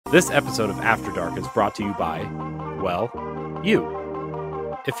This episode of After Dark is brought to you by, well, you.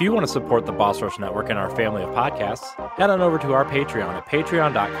 If you want to support the Boss Rush Network and our family of podcasts, head on over to our Patreon at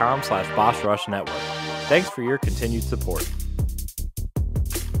patreon.com/BossRushNetwork. Thanks for your continued support.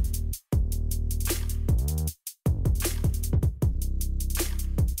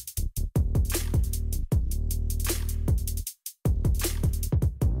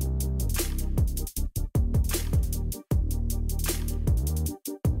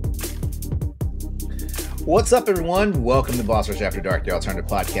 What's up, everyone? Welcome to Boss Rush After Dark, the alternative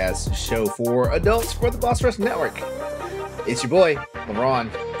podcast show for adults for the Boss Rush Network. It's your boy,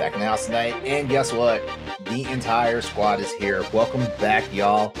 LeRon, back in the house tonight. And guess what? The entire squad is here. Welcome back,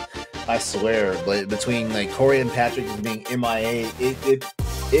 y'all. I swear, but between like Corey and Patrick being MIA,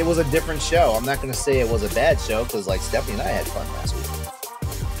 it was a different show. I'm not going to say it was a bad show because like Stephanie and I had fun last week.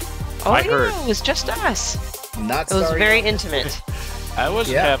 Oh, I heard. it was just us. Not It was sorry. very intimate. I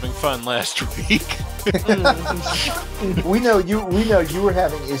wasn't having fun last week. We know you were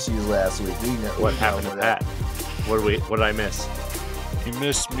having issues last week. What happened to that? What did I miss? You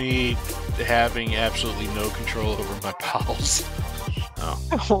missed me having absolutely no control over my bowels.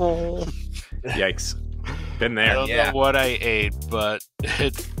 Oh. Yikes. Been I there. don't know what I ate, but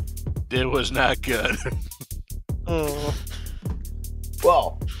it was not good. Oh.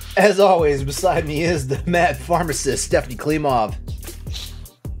 Well, as always, beside me is the mad pharmacist, Stephanie Klimov.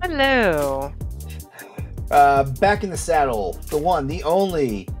 Hello. Back in the saddle, the one, the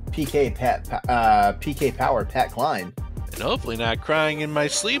only PK powered Pat Klein. And hopefully not crying in my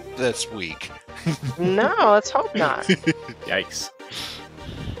sleep this week. No, let's hope not. Yikes.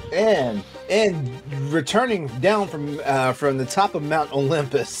 And returning down from the top of Mount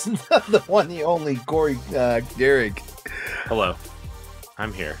Olympus, the one, the only Corey Dirrig. Hello.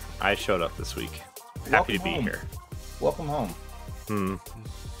 I'm here. I showed up this week. Happy to be home. here. Welcome home. Hmm.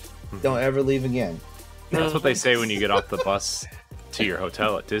 Don't ever leave again. That's what they say when you get off the bus to your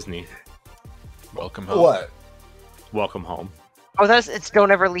hotel at Disney. Welcome home. What? Welcome home. Oh, it's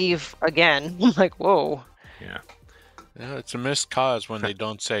don't ever leave again. I'm like, whoa. Yeah. Yeah, it's a missed cause when they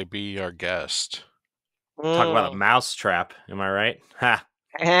don't say be our guest. Talk about a mouse trap. Am I right? Ha.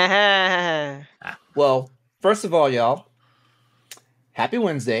 Well, first of all, y'all, happy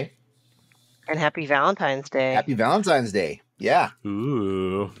Wednesday. And happy Valentine's Day. Happy Valentine's Day. Yeah.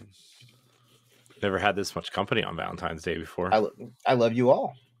 Ooh. Never had this much company on Valentine's Day before. I love you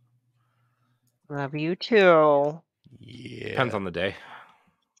all. Love you too. Yeah. Depends on the day.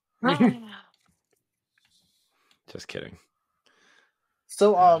 Just kidding.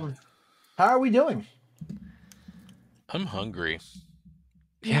 So, how are we doing? I'm hungry.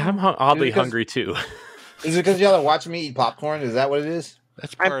 Yeah, I'm oddly Because- hungry too. Is it because y'all are watching me eat popcorn? Is that what it is?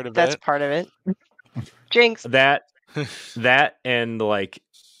 That's part of That's it. part of it. Jinx. That and like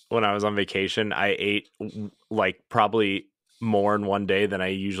when I was on vacation, I ate like probably more in one day than I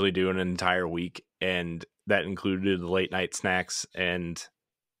usually do in an entire week, and that included the late night snacks and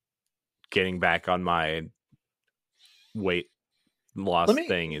getting back on my weight loss Let me-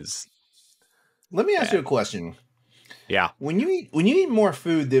 thing is Let me ask you a question. yeah. When you eat more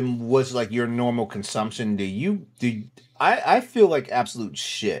food than what's like your normal consumption, I feel like absolute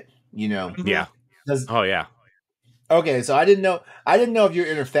shit, you know? Yeah. Does- Oh yeah. Okay, so I didn't know if your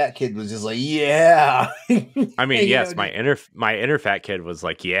inner fat kid was just like, yeah. I mean, You yes, know, my inner fat kid was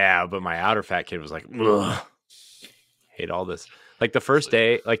like, yeah, but my outer fat kid was like, ugh, hate all this. Like the first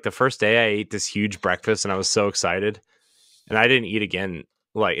day I ate this huge breakfast and I was so excited, and I didn't eat again.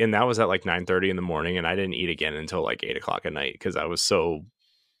 Like, and that was at like 9:30 in the morning, and I didn't eat again until like 8 o'clock at night because I was so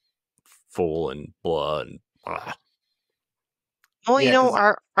full and blah and blah. Well, Yeah, you know,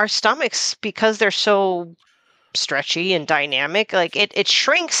 'cause- our stomachs, because they're so stretchy and dynamic, like it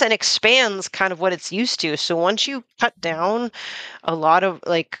shrinks and expands kind of what it's used to. So once you cut down a lot of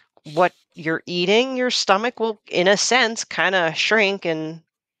like what you're eating, your stomach will, in a sense, kind of shrink and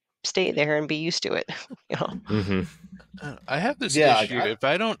stay there and be used to it. You know? Mm-hmm. I have this Yeah, like, issue. If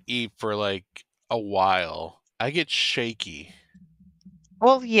I don't eat for like a while, I get shaky.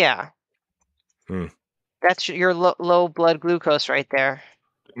 Well, yeah. Hmm. That's your low blood glucose right there.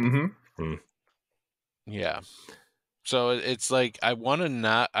 Mm-hmm. Yeah. So it's like I want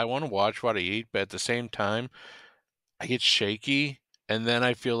to watch what I eat, but at the same time, I get shaky, and then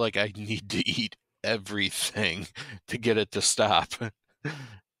I feel like I need to eat everything to get it to stop.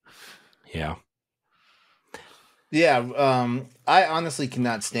 Yeah. Yeah, I honestly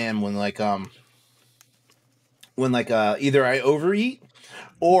cannot stand when either I overeat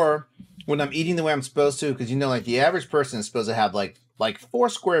or when I'm eating the way I'm supposed to, because like the average person is supposed to have like like 4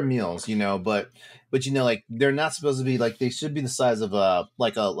 square meals, but like they're not supposed to be like, they should be the size of a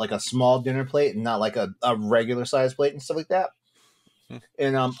small dinner plate and not like a regular size plate and stuff like that.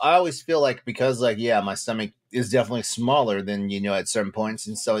 And I always feel like, because like, yeah, my stomach is definitely smaller than, at certain points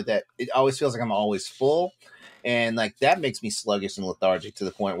and stuff like that, it always feels like I'm always full. And like that makes me sluggish and lethargic to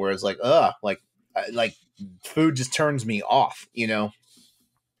the point where it's like, like food just turns me off,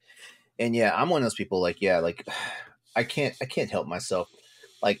 And yeah, I'm one of those people like, yeah, like I can't help myself.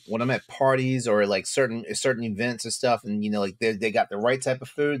 Like when I'm at parties or like certain events and stuff, and like they got the right type of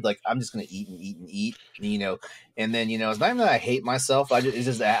food, like I'm just gonna eat and eat and eat, and then it's not even that I hate myself. It's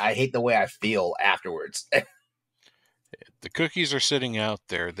just that I hate the way I feel afterwards. The cookies are sitting out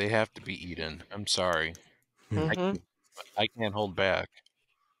there; they have to be eaten. I'm sorry, I can't hold back.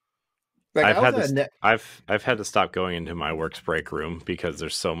 Like, I've had to stop going into my work's break room because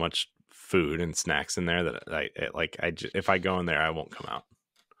there's so much food and snacks in there that if I go in there, I won't come out.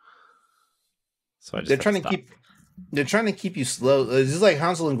 So they're trying to keep you slow. It's just like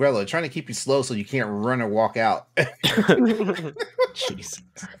Hansel and Gretel, trying to keep you slow so you can't run or walk out. Jesus.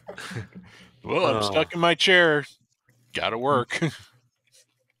 Well, I'm stuck in my chair. Gotta work.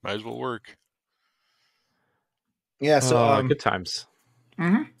 Might as well work. Yeah. So good times.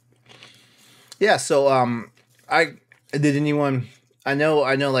 Mm-hmm. Yeah. So did anyone? I know.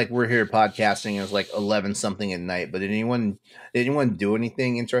 Like we're here podcasting. It was like 11 something at night. But did anyone do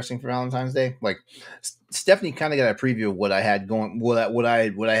anything interesting for Valentine's Day? Like Stephanie kind of got a preview of what I had going, what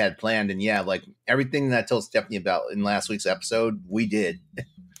I had planned, and yeah, like everything that I told Stephanie about in last week's episode, we did.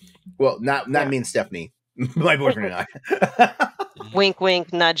 Well, not me and Stephanie, my boyfriend and I. Wink,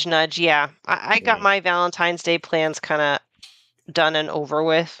 wink, nudge, nudge. Yeah, I got my Valentine's Day plans kind of done and over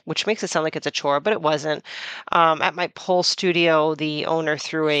with, which makes it sound like it's a chore, but it wasn't. At my pole studio, the owner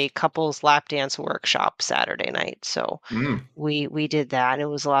threw a couples lap dance workshop Saturday night, so we did that, and it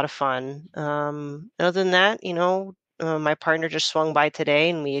was a lot of fun. Other than that, my partner just swung by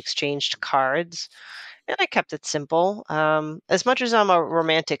today, and we exchanged cards, and I kept it simple. As much as I'm a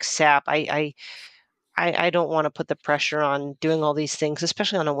romantic sap, I don't want to put the pressure on doing all these things,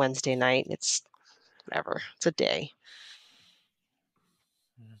 especially on a Wednesday night. It's whatever. It's a day.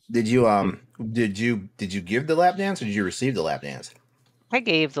 Did you give the lap dance or did you receive the lap dance? I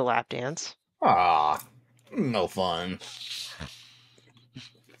gave the lap dance. Ah, no fun.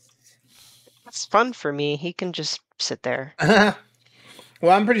 It's fun for me. He can just sit there.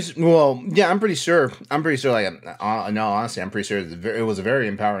 Well, I'm pretty sure. Like, no, honestly, I'm pretty sure it was a very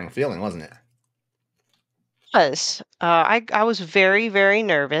empowering feeling, wasn't it? Was. I was very, very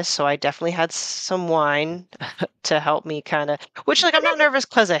nervous, so I definitely had some wine to help me kind of. Which, like, I'm not nervous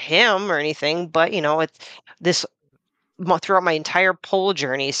because of him or anything, but it's this throughout my entire pole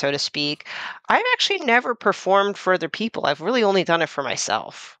journey, so to speak. I've actually never performed for other people. I've really only done it for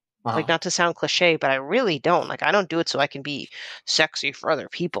myself. Like, not to sound cliche, but I really don't. Like, I don't do it so I can be sexy for other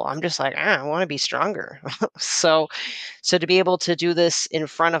people. I'm just like, I want to be stronger. So to be able to do this in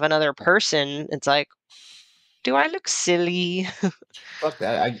front of another person, it's like, do I look silly? Fuck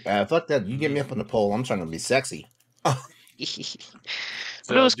that. Fuck that. You get me up on the pole. I'm trying to be sexy. But it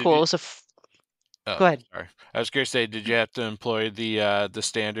was cool. It was Go ahead. Sorry. I was going to say, did you have to employ the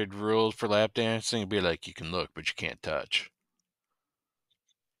standard rules for lap dancing? It'd be like, you can look, but you can't touch.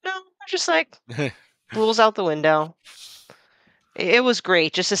 No, I'm just like, rules out the window. It was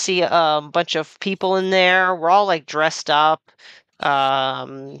great just to see a bunch of people in there. We're all like dressed up.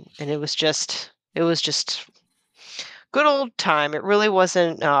 And it was just good old time. It really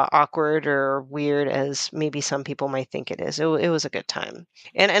wasn't awkward or weird as maybe some people might think it is. It was a good time.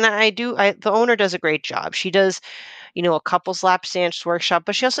 And the owner does a great job. She does, a couples lap dance workshop,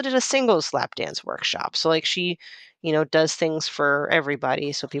 but she also did a singles lap dance workshop. So like she, does things for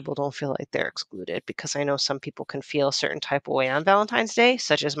everybody so people don't feel like they're excluded, because I know some people can feel a certain type of way on Valentine's Day,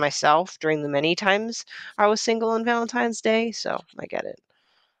 such as myself during the many times I was single on Valentine's Day. So I get it.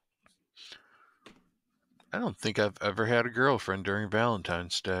 I don't think I've ever had a girlfriend during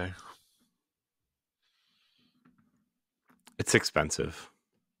Valentine's Day. It's expensive.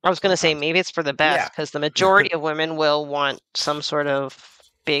 I was going to say maybe it's for the best, because the majority of women will want some sort of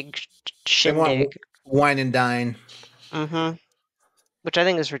big shindig. Wine and dine. Mm-hmm. Which I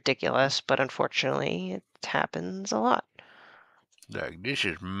think is ridiculous, but unfortunately it happens a lot. Like, this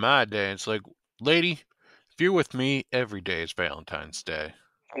is my day. It's like, lady, if you're with me, every day is Valentine's Day.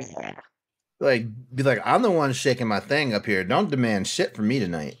 Like, be like, I'm the one shaking my thing up here. Don't demand shit from me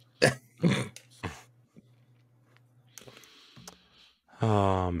tonight.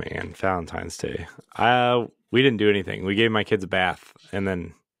 Oh man, Valentine's Day. We didn't do anything. We gave my kids a bath, and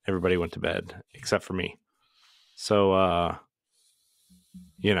then everybody went to bed except for me. So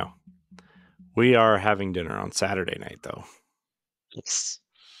you know, we are having dinner on Saturday night though. Yes.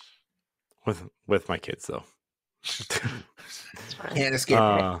 With my kids though. It's fine. Can't escape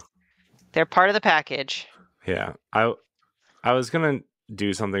it. They're part of the package. Yeah. I was gonna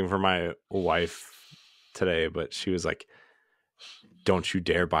do something for my wife today, but she was like, "Don't you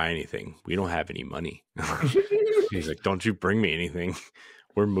dare buy anything. We don't have any money." He's like, "Don't you bring me anything.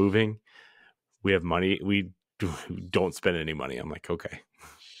 We're moving. We have money. We don't spend any money." I'm like, okay.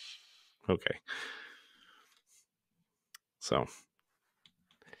 So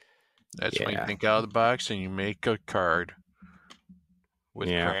That's when you think out of the box and you make a card with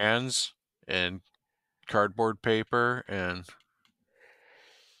crayons and cardboard paper and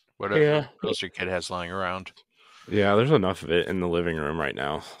whatever else your kid has lying around. Yeah, there's enough of it in the living room right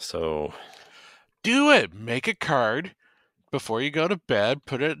now. So do it. Make a card before you go to bed.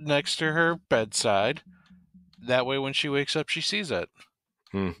 Put it next to her bedside. That way when she wakes up, she sees it.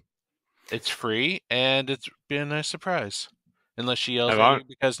 It's free, and it's been a nice surprise. Unless she yells at you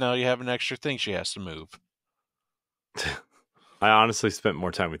because now you have an extra thing she has to move. I honestly spent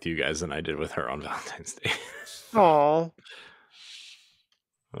more time with you guys than I did with her on Valentine's Day. Oh.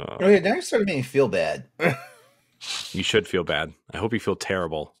 Okay, now you're starting to make me feel bad. You should feel bad. I hope you feel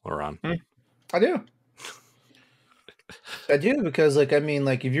terrible, LeRon. I do. I do, because, like, I mean,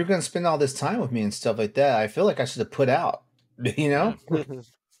 like, if you're going to spend all this time with me and stuff like that, I feel like I should have put out, you know?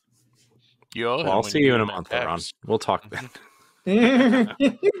 I'll see you in a month, LeRon. We'll talk then.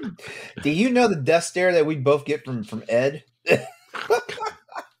 Do you know the death stare that we both get from Ed?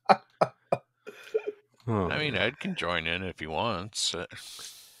 I mean, Ed can join in if he wants.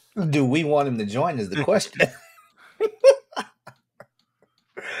 Do we want him to join is the question.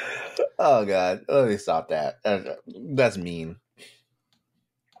 Oh, God. Let me stop that. That's mean.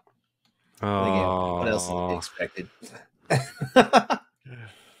 Again, what else is to be expected?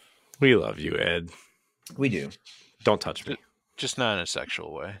 We love you, Ed. We do. Don't touch me. Just not in a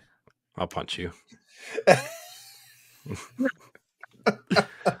sexual way. I'll punch you.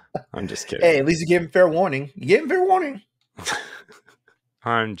 I'm just kidding. Hey, at least you gave him fair warning. You gave him fair warning.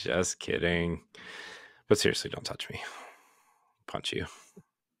 I'm just kidding. But seriously, don't touch me. I'll punch you.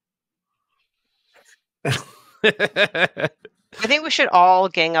 I think we should all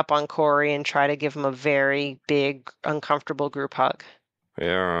gang up on Corey and try to give him a very big, uncomfortable group hug.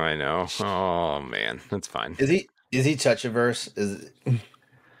 Yeah, I know. Oh man, that's fine. Is he touch-averse?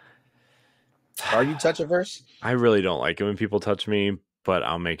 Are you touch-averse? I really don't like it when people touch me, but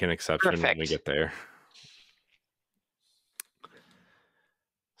I'll make an exception when we get there.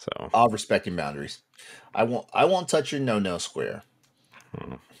 So I'll respect your boundaries. I won't touch your no square.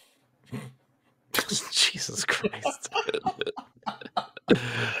 Jesus Christ.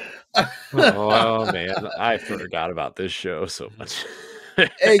 Oh man, I forgot about this show so much.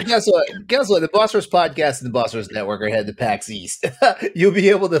 Hey, guess what? The Boss Rush Podcast and the Boss Rush Network are headed to PAX East. You'll be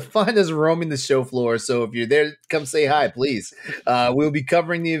able to find us roaming the show floor. So if you're there, come say hi, please. We'll be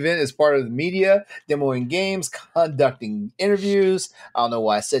covering the event as part of the media, demoing games, conducting interviews. I don't know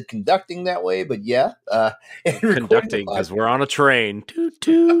why I said conducting that way, but yeah. Conducting, because we're on a train. Toot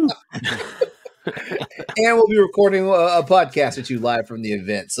toot. And we'll be recording a podcast with you live from the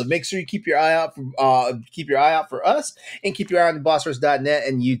event. So make sure you keep your eye out for us, and keep your eye on bossrush.net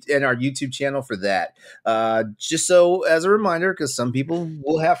and our YouTube channel for that. Just so as a reminder, because some people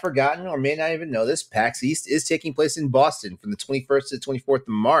will have forgotten or may not even know this, PAX East is taking place in Boston from the 21st to the 24th of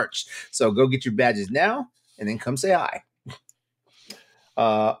March. So go get your badges now and then come say hi.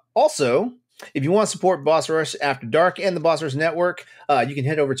 Also, if you want to support Boss Rush After Dark and the Boss Rush Network, you can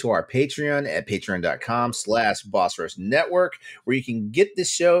head over to our Patreon at patreon.com/Boss Rush Network, where you can get this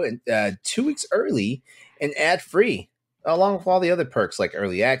show 2 weeks early and ad-free, along with all the other perks like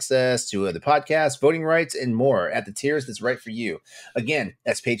early access to other podcasts, voting rights, and more at the tiers that's right for you. Again,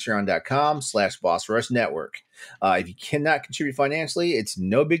 that's patreon.com/Boss Rush Network. If you cannot contribute financially, it's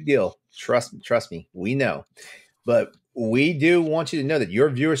no big deal. Trust me, we know. But we do want you to know that your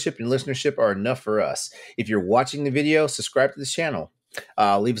viewership and listenership are enough for us. If you're watching the video, subscribe to this channel.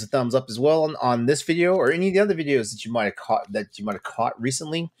 Leave us a thumbs up as well on this video or any of the other videos that you might have caught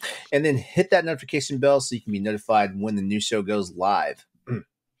recently, and then hit that notification bell so you can be notified when the new show goes live.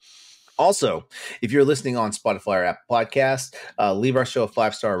 Also, if you're listening on Spotify or Apple Podcasts, leave our show a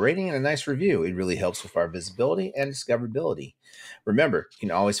 5-star rating and a nice review. It really helps with our visibility and discoverability. Remember, you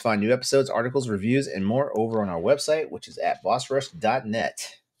can always find new episodes, articles, reviews, and more over on our website, which is at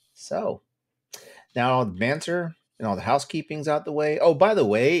bossrush.net. So, now all the banter and all the housekeeping's out the way. Oh, by the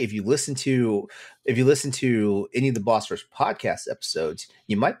way, if you listen to any of the Boss Rush podcast episodes,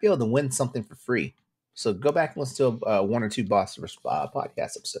 you might be able to win something for free. So go back and listen to 1 or 2 Boss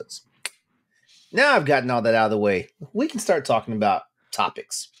podcast episodes. Now I've gotten all that out of the way. We can start talking about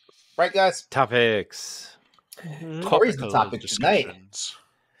topics. Right, guys? Topics. Corey's the topic tonight.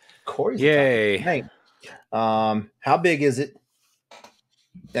 Corey's Yay. the topic tonight. How big is it?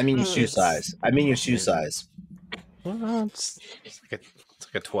 I mean your shoe size. Well, it's like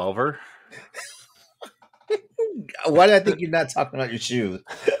a 12er. Why do I think you're not talking about your shoes?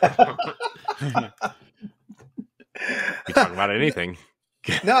 You talking about anything?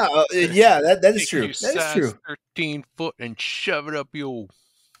 No, yeah, that is true. That is true. 13 foot and shove it up your.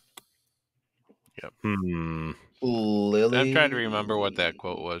 Yep. Lily. I'm trying to remember what that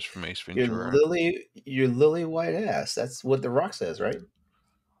quote was from Ace Ventura. Your lily white ass. That's what The Rock says, right?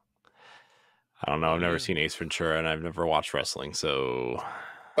 I don't know. I've never seen Ace Ventura, and I've never watched wrestling, so.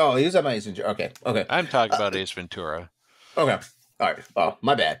 Oh, he was talking about Ace Ventura. Okay. I'm talking about Ace Ventura. Okay. All right. Oh,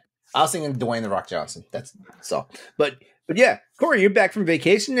 my bad. I was thinking Dwayne The Rock Johnson. That's all. But yeah, Corey, you're back from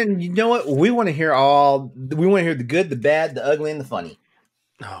vacation, and you know what? We want to hear the good, the bad, the ugly, and the funny.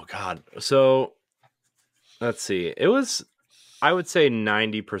 Oh God. So let's see. It was, I would say,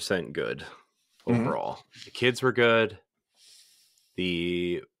 90% good overall. Mm-hmm. The kids were good.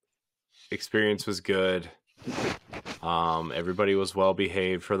 The experience was good. Everybody was well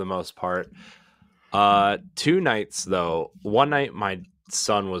behaved for the most part. 2 nights though. One night my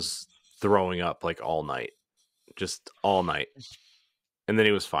son was throwing up like all night, just all night, and then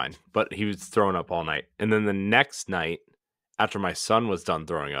he was fine, but he was throwing up all night. And then the next night, after my son was done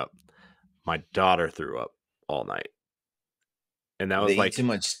throwing up, my daughter threw up all night, and that was like too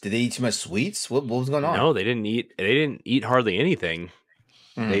much. Did they eat too much sweets? What was going on? No, they didn't eat. They didn't eat hardly anything.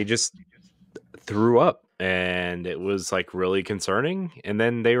 They just threw up, and it was like really concerning. And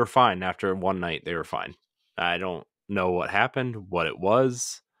then they were fine after one night. They were fine. I don't know what happened, what it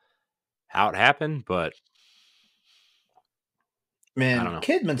was, how it happened, but man,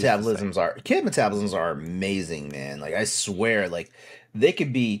 kid metabolisms are amazing, man. Like I swear, like they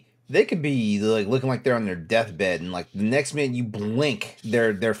could be like looking like they're on their deathbed, and like the next minute you blink,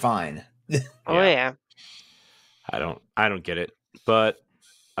 they're fine. Oh yeah. I don't get it, but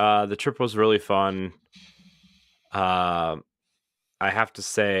the trip was really fun. I have to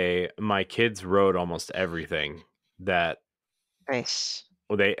say, my kids rode almost everything that. Nice.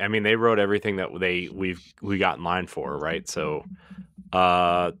 Well, they rode everything that we got in line for, right? So,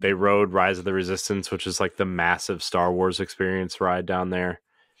 they rode Rise of the Resistance, which is like the massive Star Wars experience ride down there,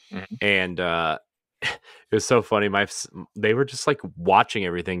 and it was so funny. They were just like watching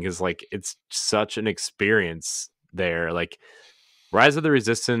everything because like it's such an experience there. Like Rise of the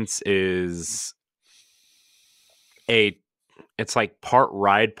Resistance is it's like part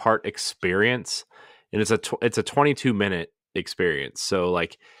ride, part experience, and it's a 22-minute experience. So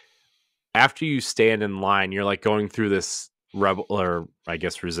like after you stand in line, you're like going through this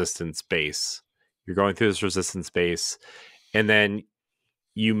resistance base. You're going through this resistance base, and then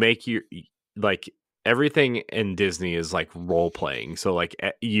you make your like everything in Disney is like role playing. So like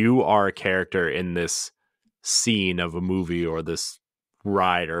you are a character in this scene of a movie or this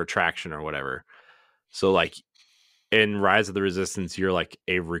ride or attraction or whatever. So like in Rise of the Resistance, you're like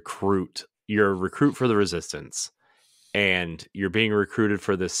a recruit. You're a recruit for the Resistance, and you're being recruited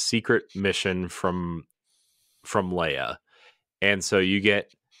for this secret mission from Leia. And so you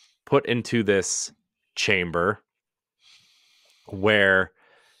get put into this chamber where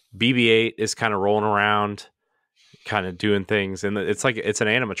BB-8 is kind of rolling around, kind of doing things, and it's like it's an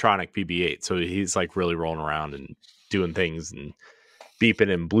animatronic BB-8, so he's like really rolling around and doing things and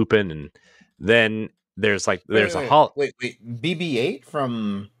beeping and blooping. And then there's a BB-8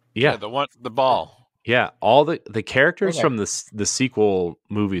 from the ball. Yeah, all the characters from the sequel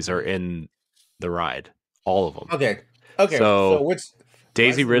movies are in the ride, all of them. Okay. So what's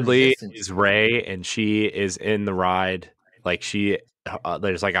Daisy Ridley is Rey, and she is in the ride. Like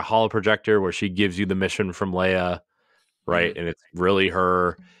there's like a holo projector where she gives you the mission from Leia, right? And it's really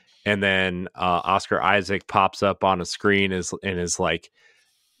her. And then Oscar Isaac pops up on a screen and is like,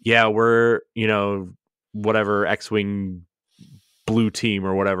 yeah, we're whatever X-Wing blue team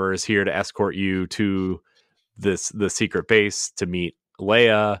or whatever is here to escort you to the secret base to meet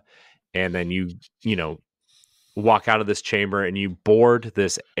Leia. And then you walk out of this chamber and you board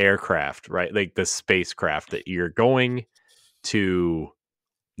this aircraft, right? Like the spacecraft that you're going to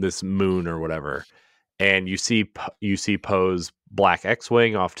this moon or whatever. And you see Poe's black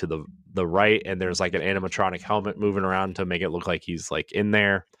X-Wing off to the right, and there's like an animatronic helmet moving around to make it look like he's like in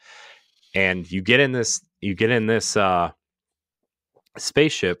there. And you get in this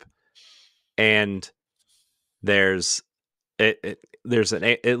spaceship, and there's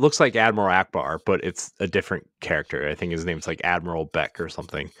it looks like Admiral Akbar, but it's a different character. I think his name's like Admiral Beck or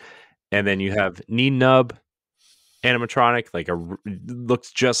something. And then you have Neen Nub animatronic, like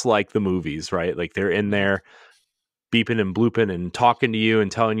looks just like the movies, right? Like they're in there beeping and blooping and talking to you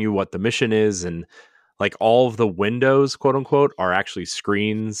and telling you what the mission is, and like all of the windows, quote unquote, are actually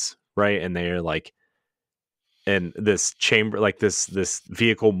screens, right? And they're like, and this chamber, like this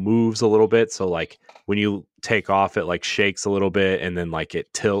vehicle moves a little bit, so like when you take off, it like shakes a little bit, and then like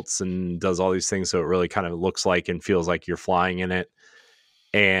it tilts and does all these things, so it really kind of looks like and feels like you're flying in it.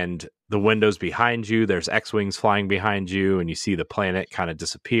 And the windows behind you, there's X-Wings flying behind you, and you see the planet kind of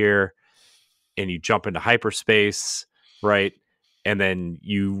disappear, and you jump into hyperspace, right? And then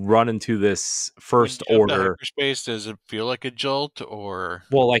you run into this first order. Hyperspace, does it feel like a jolt, or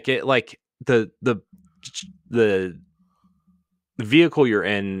well, like it, like the vehicle you're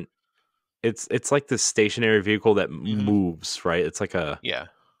in, it's like this stationary vehicle that moves, right? It's like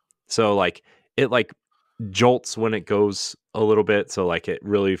so like it like jolts when it goes a little bit, so like it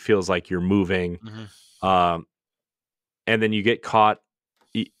really feels like you're moving. And then you get caught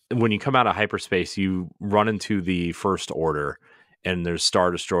when you come out of hyperspace. You run into the First Order, and there's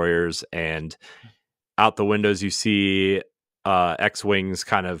Star Destroyers, and out the windows you see X-Wings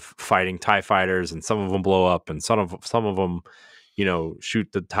kind of fighting TIE fighters, and some of them blow up, and some of them, you know,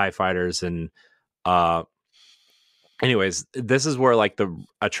 shoot the TIE fighters. And anyways, this is where like the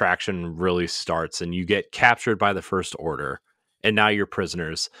attraction really starts, and you get captured by the First Order, and now you're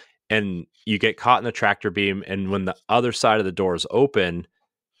prisoners, and you get caught in the tractor beam, and when the other side of the doors open,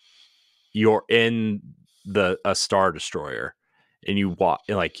 you're in a Star Destroyer, and you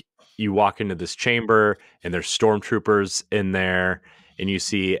walk into this chamber, and there's stormtroopers in there, and you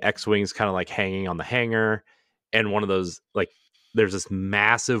see X-Wings kind of like hanging on the hangar, and one of those, like, there's this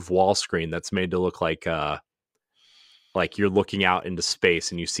massive wall screen that's made to look like you're looking out into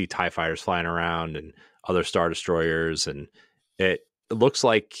space, and you see TIE fighters flying around and other Star Destroyers, and it looks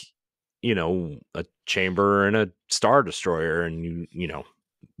like, you know, a chamber and a Star Destroyer, and you know,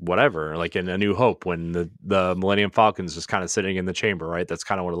 whatever, like in A New Hope when the Millennium Falcon's just kind of sitting in the chamber, right? That's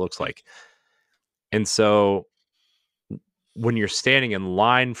kind of what it looks like. And so when you're standing in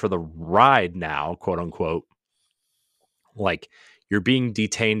line for the ride now, quote unquote, like you're being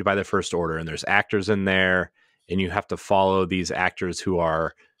detained by the First Order, and there's actors in there, and you have to follow these actors who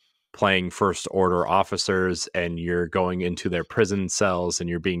are playing First Order officers, and you're going into their prison cells, and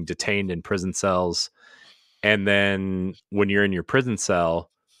you're being detained in prison cells. And then when you're in your prison cell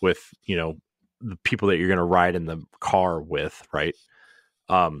with, you know, the people that you're going to ride in the car with, right?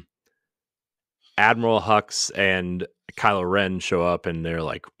 Admiral Hux and Kylo Ren show up, and they're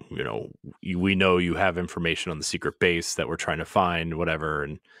like, you know, we know you have information on the secret base that we're trying to find,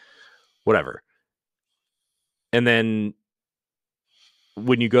 whatever. And then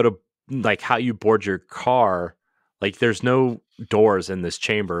when you go to like how you board your car, like there's no doors in this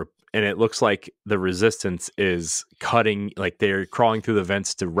chamber, and it looks like the Resistance is cutting, like they're crawling through the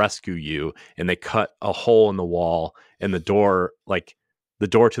vents to rescue you, and they cut a hole in the wall, and the door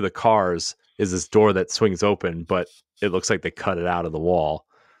to the cars is this door that swings open, but it looks like they cut it out of the wall.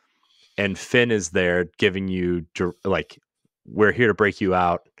 And Finn is there giving you, like, we're here to break you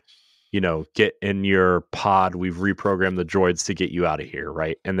out, you know, get in your pod. We've reprogrammed the droids to get you out of here,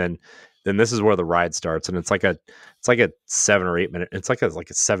 right? And then this is where the ride starts, and it's like a 7 or 8 minute. It's like a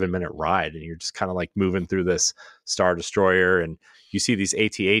 7-minute ride, and you're just kind of like moving through this Star Destroyer, and you see these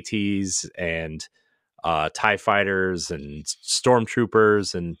AT-ATs and TIE fighters and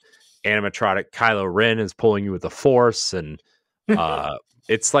stormtroopers, and animatronic Kylo Ren is pulling you with the Force, and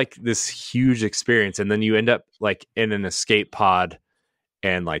it's like this huge experience. And then you end up like in an escape pod,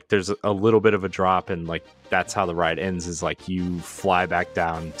 and like there's a little bit of a drop, and like that's how the ride ends, is like you fly back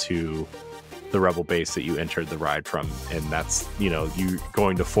down to the Rebel base that you entered the ride from, and that's, you know, you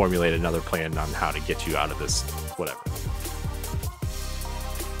going to formulate another plan on how to get you out of this whatever.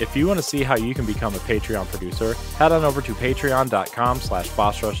 If you want to see how you can become a Patreon producer, head on over to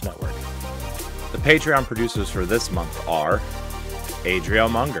patreon.com/BossRushNetwork. The Patreon producers for this month are Adriel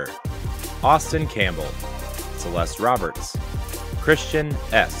Munger, Austin Campbell, Celeste Roberts, Christian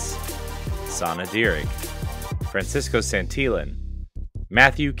S., Sana Dierig, Francisco Santillan,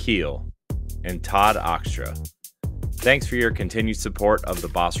 Matthew Keel, and Todd Oxtra. Thanks for your continued support of the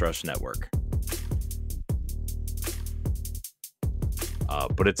Boss Rush Network.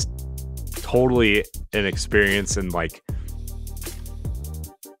 But it's totally an experience, and like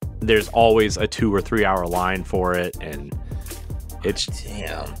there's always a 2 or 3 hour line for it, and it's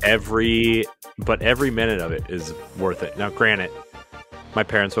every minute of it is worth it. Now, granted, my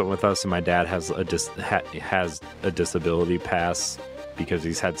parents went with us, and my dad has has a disability pass because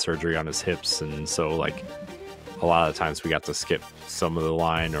he's had surgery on his hips, and so like a lot of the times we got to skip some of the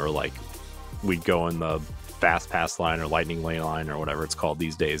line, or like we'd go in the fast pass line or lightning lane line or whatever it's called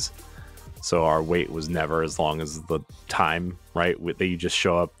these days. So our wait was never as long as the time, right? You just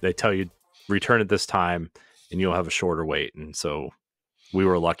show up, they tell you return at this time, and you'll have a shorter wait. And so we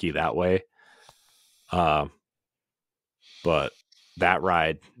were lucky that way. But that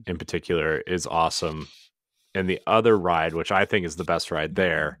ride in particular is awesome. And the other ride, which I think is the best ride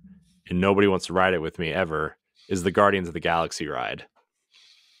there, and nobody wants to ride it with me ever, is the Guardians of the Galaxy ride.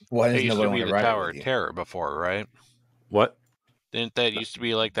 Why It does used to nobody be want the to ride Tower it of with you? Terror before, right? What? Didn't that used to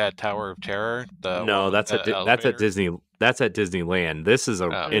be like that Tower of Terror? The No, one with that's the that's at elevator? Disney. That's at Disneyland. This is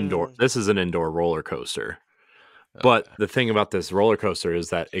Oh. indoor. This is an indoor roller coaster. But the thing about this roller coaster is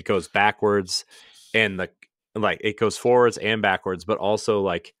that it goes backwards, and it goes forwards and backwards, but also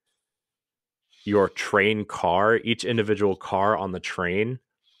like your train car, each individual car on the train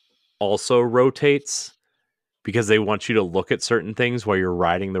also rotates because they want you to look at certain things while you're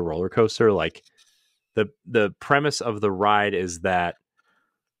riding the roller coaster. Like the premise of the ride is that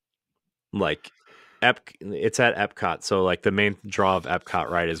like it's at Epcot. So like the main draw of Epcot,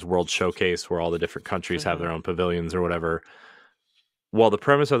 right, is World Showcase, where all the different countries have their own pavilions or whatever. Well, the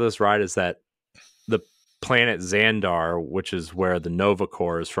premise of this ride is that the planet Xandar, which is where the Nova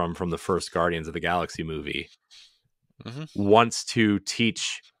Corps is from the first Guardians of the Galaxy movie, wants to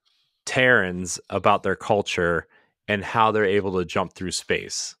teach Terrans about their culture and how they're able to jump through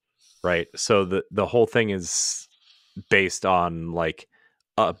space, right? So the whole thing is based on like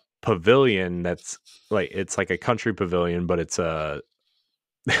a pavilion that's like, it's like a country pavilion, but it's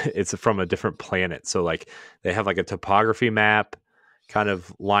from a different planet. So like they have like a topography map kind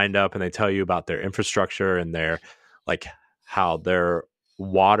of lined up, and they tell you about their infrastructure and their like how their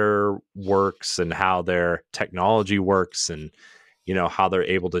water works and how their technology works, and you know how they're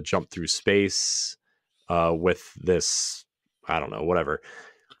able to jump through space with this, I don't know, whatever.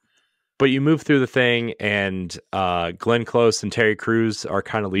 But you move through the thing, and Glenn Close and Terry Crews are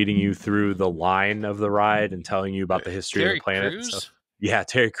kind of leading you through the line of the ride and telling you about the history of the planet. Crews? So, yeah,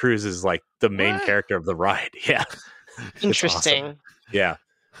 Terry Crews is like the main character of the ride. Yeah. Interesting. Awesome. Yeah.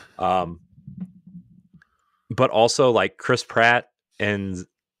 But also like Chris Pratt and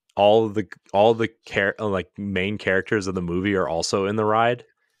all the like main characters of the movie are also in the ride,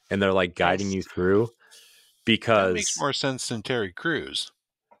 and they're like guiding you through, because that makes more sense than Terry Crews.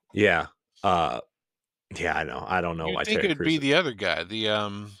 Yeah. Yeah, I know. I don't know why Terry Crews. It would be the other guy, the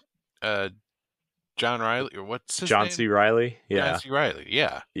John Riley, or what's his John name? C. Reilly. Yeah. John C. Reilly.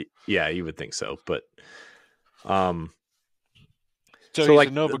 Yeah. Yeah, you would think so, but so he's like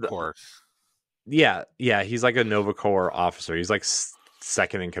a Nova Corps. Yeah, he's like a Nova Corps officer. He's like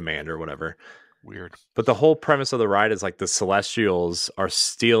second in command or whatever. Weird. But the whole premise of the ride is like the Celestials are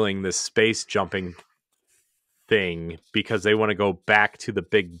stealing this space jumping thing because they want to go back to the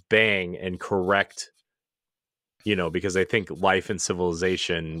Big Bang and correct, you know, because they think life and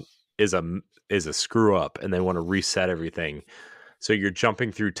civilization is a screw up, and they want to reset everything. So you're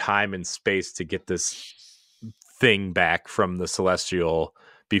jumping through time and space to get this thing back from the Celestial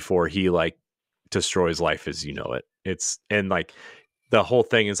before he like destroys life as you know it. And like the whole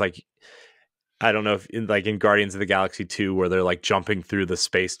thing is like, I don't know if in Guardians of the Galaxy 2, where they're like jumping through the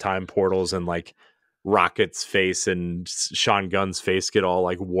space-time portals, and like Rocket's face and Sean Gunn's face get all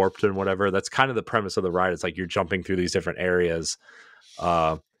like warped and whatever. That's kind of the premise of the ride. It's like you're jumping through these different areas.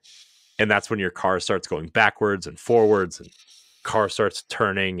 And that's when your car starts going backwards and forwards, and car starts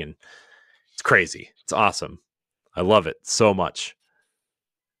turning, and it's crazy. It's awesome. I love it so much.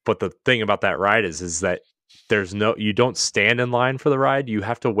 But the thing about that ride is that you don't stand in line for the ride. You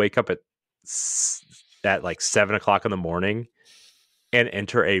have to wake up at like 7:00 in the morning and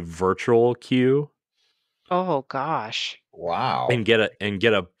enter a virtual queue. Oh gosh. Wow. And get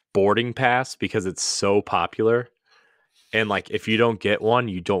a boarding pass because it's so popular. And like if you don't get one,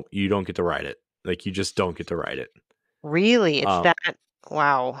 you don't get to ride it. Like you just don't get to ride it. Really? It's that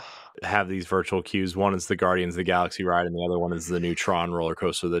wow. Have these virtual queues. One is the Guardians of the Galaxy ride, and the other one is the new Tron roller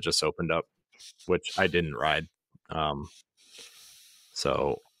coaster that just opened up, which I didn't ride.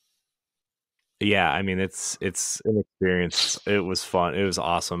 So yeah, I mean it's an experience. It was fun. It was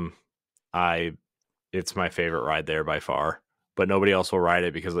awesome. It's my favorite ride there by far. But nobody else will ride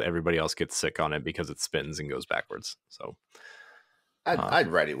it because everybody else gets sick on it because it spins and goes backwards. So I'd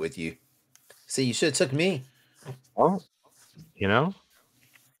ride it with you. See, you should have took me. Well, you know,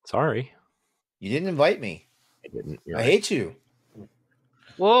 sorry. You didn't invite me. I didn't. I hate you.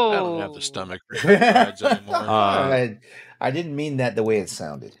 Whoa. I don't have the stomach for rides anymore. I didn't mean that the way it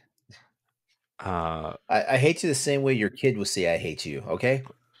sounded. Uh, I hate you the same way your kid would say I hate you. Okay.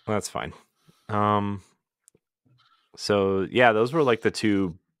 that's fine. So yeah, those were like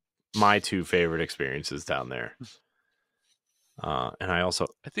my two favorite experiences down there. And I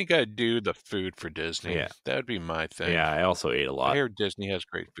think I'd do the food for Disney. Yeah. That would be my thing. Yeah, I also ate a I lot. hear Disney has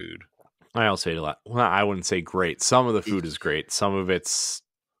great food. I also ate a lot. Well, I wouldn't say great. Some of the food is great. Some of it's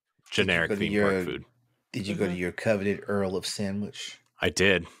generic theme park food. Did you go to your coveted Earl of Sandwich? I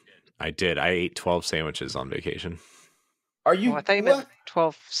did. I ate 12 sandwiches on vacation. Are you? Oh, I thought you meant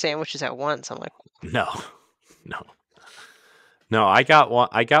 12 sandwiches at once. I'm like, No. I got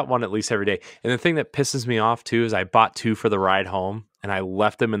one at least every day. And the thing that pisses me off too is I bought 2 for the ride home and I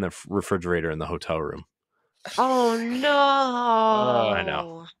left them in the refrigerator in the hotel room. oh no! I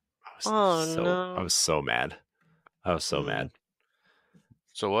know. No! I was so mad. I was so mad.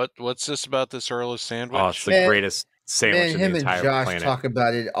 So what's this about this Earl of Sandwich? Oh, it's the greatest sandwich in the entire him and Josh planet. talk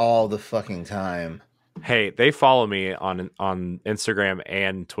about it all the fucking time. Hey, they follow me on Instagram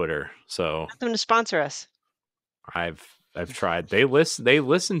and Twitter, so Ask them to sponsor us. I've tried. They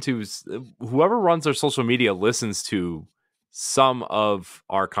listen to whoever runs their social media listens to some of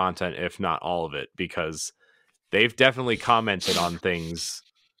our content, if not all of it, because they've definitely commented on things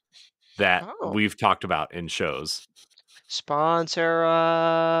that we've talked about in shows. Sponsor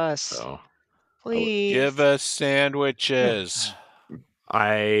us. So please give us sandwiches.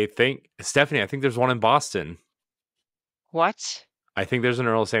 I think Stephanie, I think there's one in Boston. What? I think there's an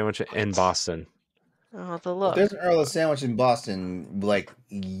Earl sandwich in Boston. I'll have to look. If there's an Earl sandwich in Boston, like,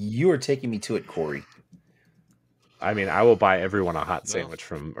 you are taking me to it, Corey. I mean, I will buy everyone a hot sandwich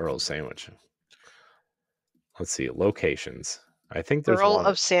from Earl's Sandwich. Let's see, locations. I think there's Earl one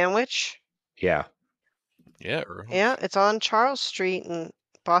of Sandwich? Yeah. Yeah, Earl. Yeah, it's on Charles Street in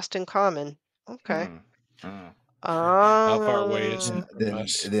Boston Common. Okay. How far away is it from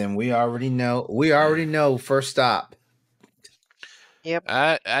us? Then we already know. We already know. First stop. Yep.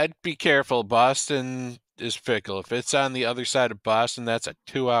 I'd be careful. Boston is fickle. If it's on the other side of Boston, that's a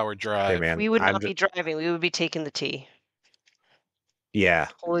 2-hour drive. Hey, man, we would not be driving. We would be taking the T. Yeah.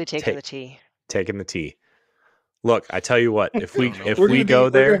 Totally taking the T. Taking the T. Look, I tell you what, if we we go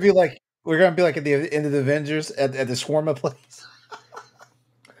there, we're gonna be like at the end of the Avengers at the shawarma place.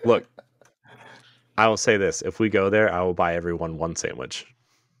 Look, I will say this: if we go there, I will buy everyone one sandwich.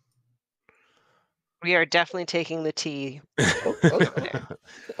 We are definitely taking the T.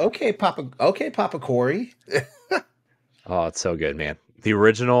 Okay, Papa Corey. Oh, it's so good, man. The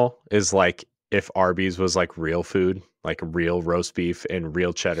original is like if Arby's was like real food, like real roast beef and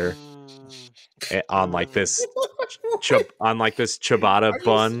real cheddar, on like this ciabatta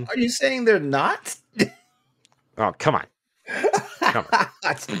bun. Are you saying they're not? Oh, come on. I'm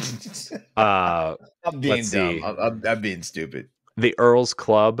being dumb. I'm being stupid. The Earl's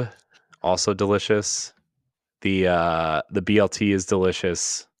Club, also delicious. The BLT is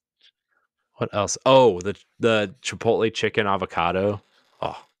delicious. What else? Oh, the Chipotle chicken avocado.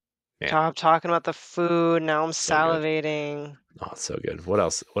 Oh, man. Stop talking about the food. Now I'm So salivating. Oh, it's so good. What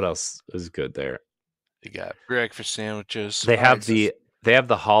else? What else is good there? They got breakfast sandwiches. They have the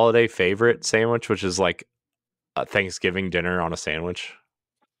holiday favorite sandwich, which is like a Thanksgiving dinner on a sandwich.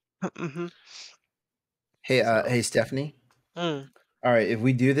 Mm-hmm. Hey, Stephanie. Mm. All right, if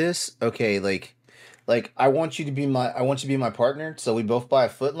we do this, okay, like I want you to be my partner, so we both buy a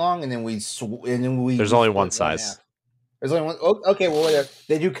foot long, and then we. There's only one size. There's only one. Oh, okay, well, whatever.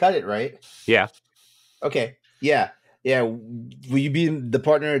 They do cut it, right? Yeah. Okay. Yeah. Will you be the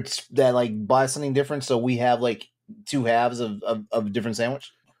partner that like buys something different, so we have like 2 halves of a different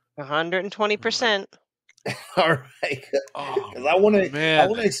sandwich? 120%. All right. Oh, I want to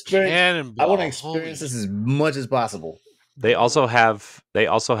experience. I want to experience this as much as possible. They also have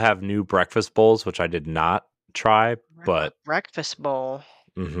new breakfast bowls, which I did not try, but breakfast bowl.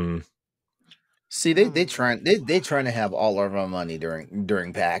 Mm-hmm. See, they trying to have all of our money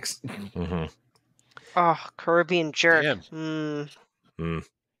during PAX. Mm-hmm. Oh, Caribbean jerk.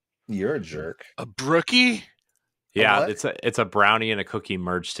 You're a jerk. A brookie? Yeah, it's a brownie and a cookie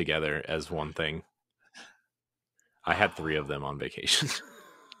merged together as one thing. I had 3 of them on vacation.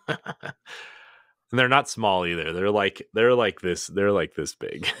 And they're not small either. They're like this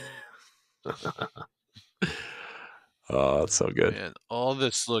big. Oh, it's so good. Man, all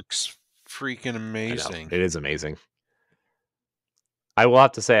this looks freaking amazing. It is amazing. I will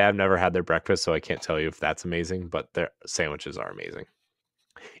have to say I've never had their breakfast, so I can't tell you if that's amazing, but their sandwiches are amazing.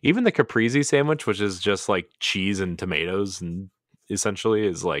 Even the caprese sandwich, which is just like cheese and tomatoes and essentially,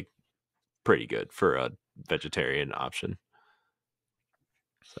 is like pretty good for a vegetarian option.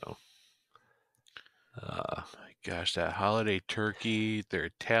 So my gosh, that holiday turkey, their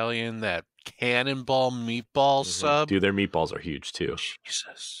Italian, that cannonball meatball sub. Dude, their meatballs are huge too.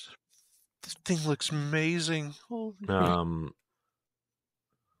 Jesus, this thing looks amazing. Holy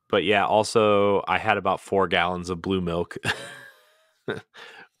But yeah, also I had about 4 gallons of blue milk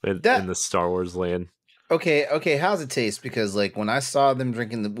in the Star Wars land. Okay, how's it taste? Because like when I saw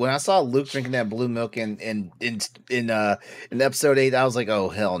Luke drinking that blue milk in episode 8, I was like, oh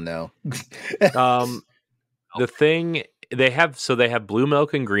hell no. The thing they have blue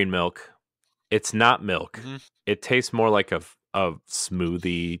milk and green milk. It's not milk. Mm-hmm. It tastes more like a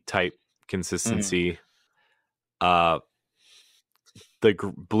smoothie type consistency. The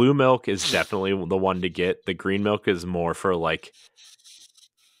blue milk is definitely the one to get. The green milk is more for like,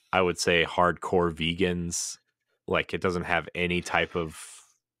 I would say, hardcore vegans. Like, it doesn't have any type of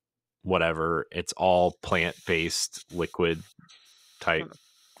whatever. It's all plant-based liquid type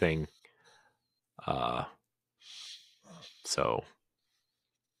thing.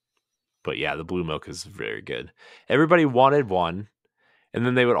 But yeah, the blue milk is very good. Everybody wanted one, and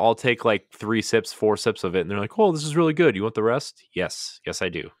then they would all take like 3 sips, 4 sips of it, and they're like, "Oh, this is really good. You want the rest?" Yes, I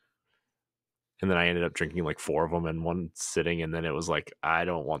do. And then I ended up drinking like 4 of them in one sitting, and then it was like, I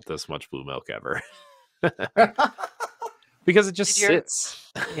don't want this much blue milk ever. Because it just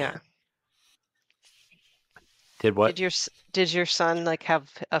sits. Yeah. Did what? Did your son like have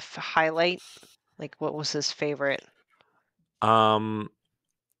a highlight? Like, what was his favorite part?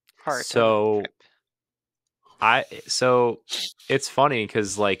 So it's funny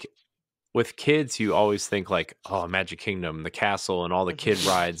because like with kids, you always think like, oh, Magic Kingdom, the castle, and all the kid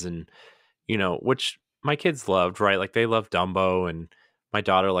rides, and which my kids loved, right? Like they love Dumbo, and my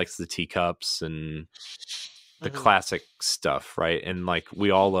daughter likes the teacups and the classic stuff, right? And like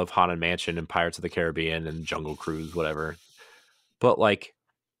we all love Haunted Mansion and Pirates of the Caribbean and Jungle Cruise, whatever. But like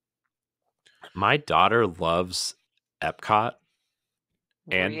my daughter loves Epcot.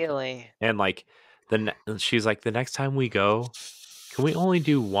 Really? And like she's like, the next time we go, can we only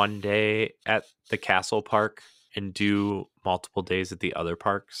do one day at the castle park and do multiple days at the other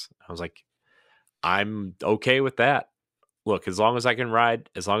parks? I was like, I'm okay with that. Look, as long as I can ride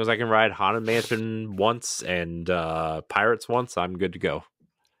Haunted Mansion once and Pirates once, I'm good to go.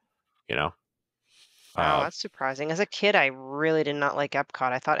 Wow, that's surprising. As a kid, I really did not like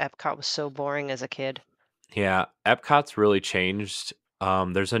Epcot. I thought Epcot was so boring as a kid. Yeah, Epcot's really changed.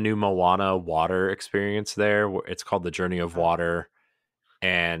 There's a new Moana water experience there. It's called the Journey of Water.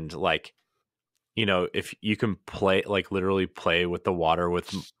 And like, if you can play, like literally play with the water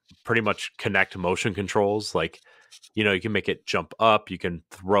with pretty much connect motion controls, like, you can make it jump up, you can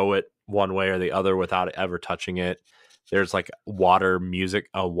throw it one way or the other without ever touching it. There's like a water music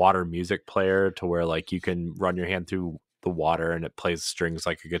player to where like you can run your hand through the water and it plays strings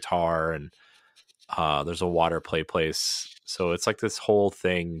like a guitar, and there's a water play place. So it's like this whole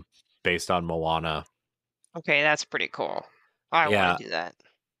thing based on Moana. Okay, that's pretty cool. I want to do that.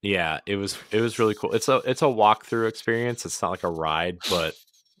 Yeah, it was really cool. It's a walkthrough experience. It's not like a ride, but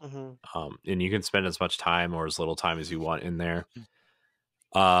and you can spend as much time or as little time as you want in there.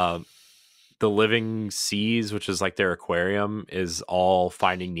 The Living Seas, which is like their aquarium, is all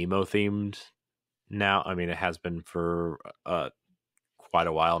Finding Nemo themed now. I mean, it has been for quite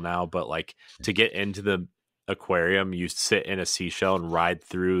a while now, but like to get into the aquarium, you sit in a seashell and ride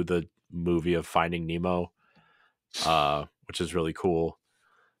through the movie of Finding Nemo, which is really cool.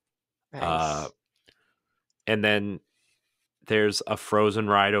 Nice. And then there's a Frozen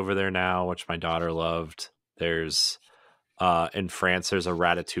ride over there now, which my daughter loved. There's in France, there's a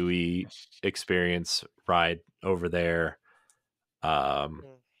Ratatouille experience ride over there. There's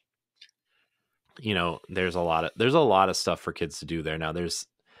a lot of stuff for kids to do there now. There's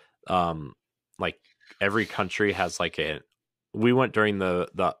like every country has like we went during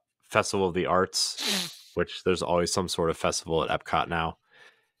the Festival of the Arts, which there's always some sort of festival at Epcot now.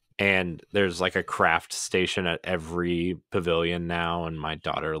 And there's like a craft station at every pavilion now, and my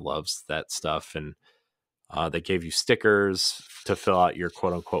daughter loves that stuff. And they gave you stickers to fill out your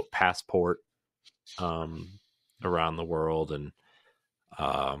quote unquote passport around the world, and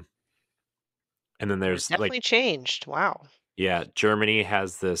then there's definitely like changed. Wow. Yeah, Germany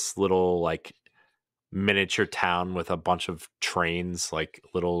has this little like miniature town with a bunch of trains, like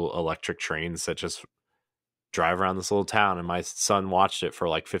little electric trains that just drive around this little town, and my son watched it for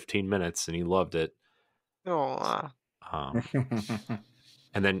like 15 minutes and he loved it. Oh.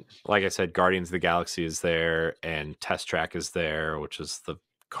 And then, like I said, Guardians of the Galaxy is there, and Test Track is there, which is the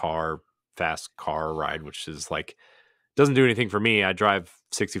fast car ride, which is like, doesn't do anything for me. I drive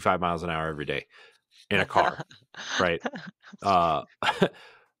 65 miles an hour every day in a car, right? But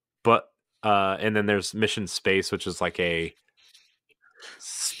And then there's Mission Space, which is like a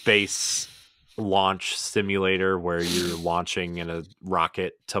space launch simulator where you're launching in a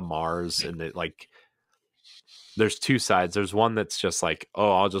rocket to Mars, and it like there's two sides. There's one that's just like,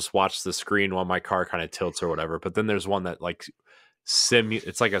 oh, I'll just watch the screen while my car kind of tilts or whatever. But then there's one that like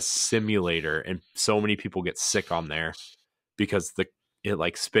it's like a simulator, and so many people get sick on there because it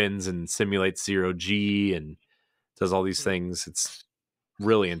like spins and simulates 0G and does all these things. It's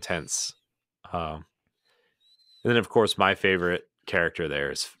really intense. And then of course my favorite character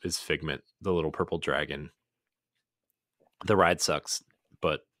there is Figment, the little purple dragon. The ride sucks,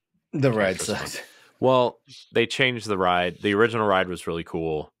 but The ride sucks. Well, they changed the ride. The original ride was really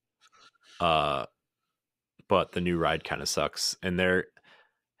cool. But the new ride kind of sucks. And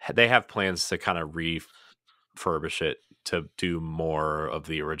they have plans to kind of refurbish it to do more of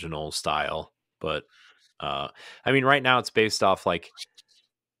the original style. But I mean, right now it's based off like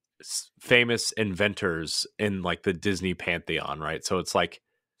famous inventors in like the Disney pantheon, right? So it's like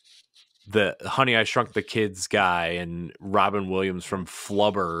the Honey, I Shrunk the Kids guy and Robin Williams from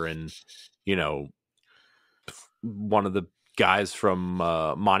Flubber and, you know, one of the guys from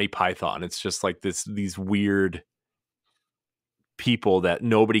Monty Python. It's just like these weird people that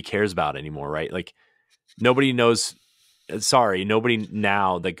nobody cares about anymore, right? Like nobody knows. Nobody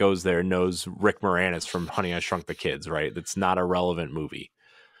now that goes there knows Rick Moranis from Honey, I Shrunk the Kids, right? That's not a relevant movie.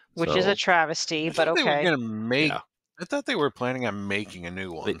 Which is a travesty, but okay. They were gonna make. Yeah. I thought they were planning on making a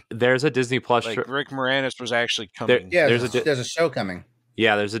new one. There's a Disney Plus show. Rick Moranis was actually coming. There's a show coming.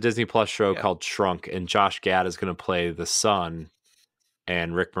 Yeah, there's a Disney Plus show called Shrunk, and Josh Gad is going to play the son,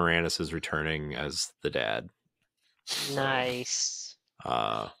 and Rick Moranis is returning as the dad. Nice.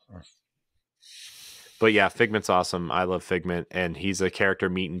 But yeah, Figment's awesome. I love Figment, and he's a character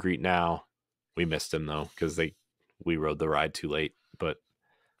meet and greet now. We missed him though because we rode the ride too late. But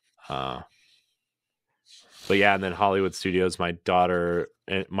yeah, and then Hollywood Studios. My daughter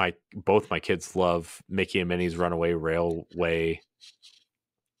and both my kids love Mickey and Minnie's Runaway Railway,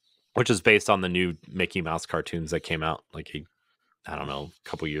 which is based on the new Mickey Mouse cartoons that came out like a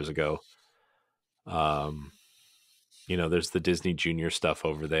couple years ago. You know, there's the Disney Junior stuff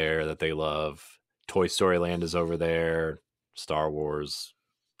over there that they love. Toy Story Land is over there. Star Wars,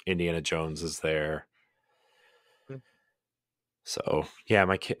 Indiana Jones is there. So yeah,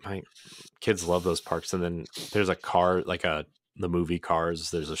 my kids love those parks. And then there's a car, like the movie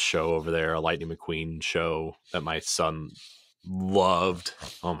Cars. There's a show over there, a Lightning McQueen show that my son loved.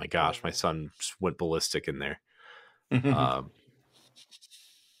 Oh my gosh, my son just went ballistic in there.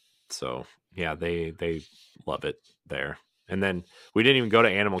 So yeah, they love it there. And then we didn't even go to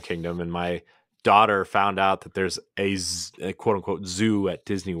Animal Kingdom, and my daughter found out that there's a quote unquote zoo at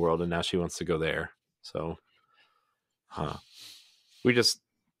Disney World, and now she wants to go there. So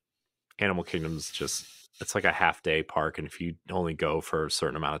Animal Kingdom's it's like a half day park, and if you only go for a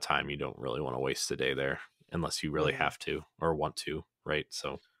certain amount of time, you don't really want to waste a day there unless you really have to or want to, right?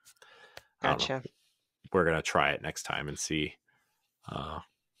 So gotcha. We're gonna try it next time and see.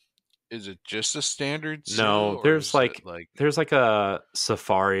 Is it just a standard zoo? No, there's there's like a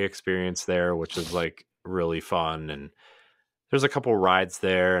safari experience there, which is like really fun, and there's a couple rides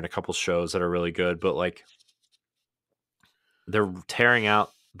there and a couple shows that are really good, but like they're tearing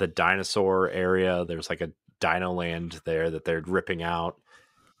out the dinosaur area. There's like a Dino Land there that they're ripping out,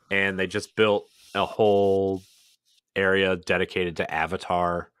 and they just built a whole area dedicated to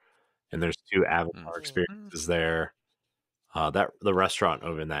Avatar, and there's 2 Avatar experiences there. The restaurant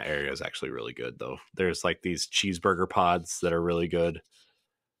over in that area is actually really good though. There's like these cheeseburger pods that are really good.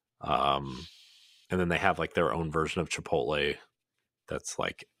 And then they have like their own version of Chipotle that's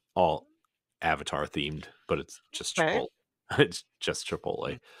like all Avatar themed, but it's just Chipotle. It's just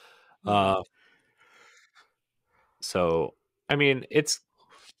Chipotle. So I mean, it's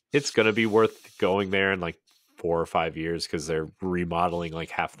going to be worth going there in like 4 or 5 years because they're remodeling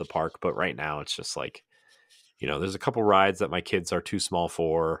like half the park. But right now it's just like, you know, there's a couple rides that my kids are too small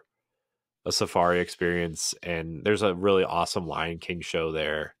for, a safari experience, and there's a really awesome Lion King show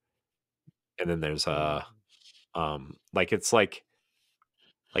there. And then there's it's like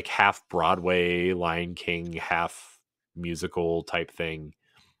half Broadway Lion King, half musical type thing.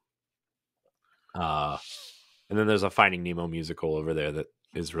 And then there's a Finding Nemo musical over there that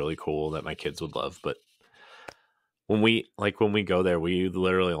is really cool that my kids would love. But when we go there, we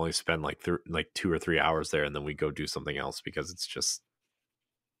literally only spend like 2 or 3 hours there, and then we go do something else because it's just,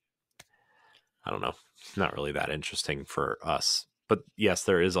 I don't know, it's not really that interesting for us. But yes,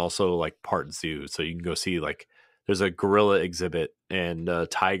 there is also like part zoo, so you can go see like there's a gorilla exhibit and a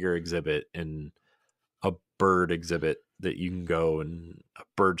tiger exhibit and a bird exhibit that you can go, and a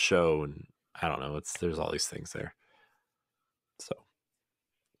bird show, and I don't know. There's all these things there. So,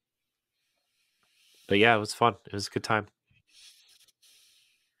 but yeah, it was fun. It was a good time.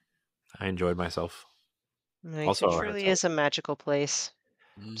 I enjoyed myself. Nice. Also, it our truly hotel. is a magical place.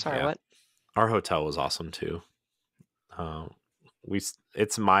 Sorry, Yeah. what? Our hotel was awesome too.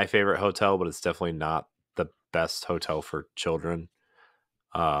 It's my favorite hotel, but it's definitely not the best hotel for children.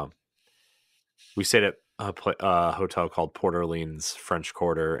 We stayed at a hotel called Port Orleans French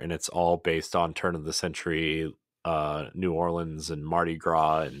Quarter, and it's all based on turn of the century New Orleans and Mardi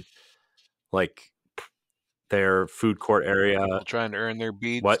Gras, and like their food court area. People trying to earn their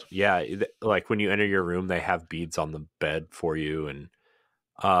beads. What? Yeah, like when you enter your room, they have beads on the bed for you, and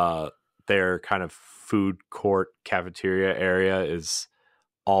their kind of food court cafeteria area is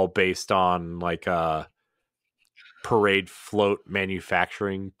all based on like a parade float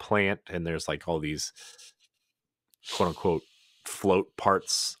manufacturing plant, and there's like all these quote unquote float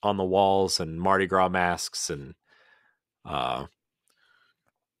parts on the walls and Mardi Gras masks, and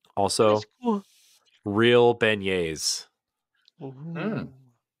also That's cool. real beignets, Mm.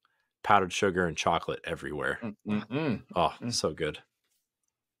 powdered sugar and chocolate everywhere. Oh, so good.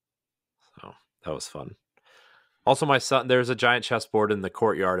 So that was fun. Also, my son, there's a giant chessboard in the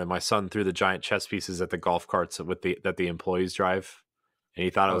courtyard, and my son threw the giant chess pieces at the golf carts that the employees drive, and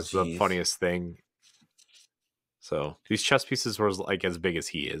he thought it was the funniest thing. So these chess pieces were like as big as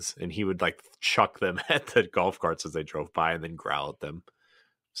he is, and he would like chuck them at the golf carts as they drove by, and then growl at them.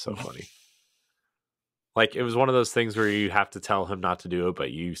 So funny. Like it was one of those things where you have to tell him not to do it,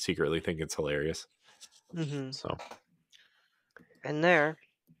 but you secretly think it's hilarious. So, And there.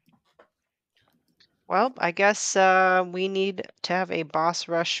 Well, I guess we need to have a boss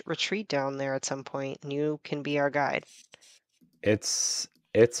rush retreat down there at some point, and you can be our guide. it's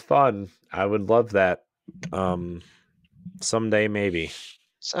fun. I would love that. Someday maybe.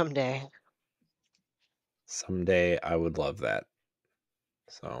 Someday I would love that.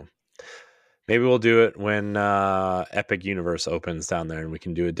 So maybe we'll do it when Epic Universe opens down there, and we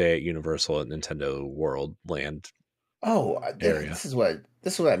can do a day at Universal at Nintendo World Land. Oh, area. This is what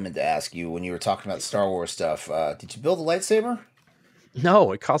I meant to ask you when you were talking about Star Wars stuff. Did you build a lightsaber?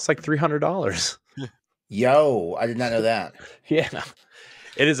 No, it costs like $300. Yo, I did not know that. Yeah.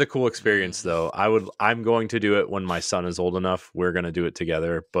 It is a cool experience though. I'm going to do it when my son is old enough. We're going to do it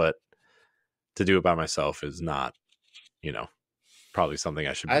together, but to do it by myself is not, probably something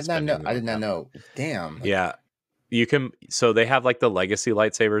I should be spending. I did not know. Damn. Yeah. You can, so they have like the legacy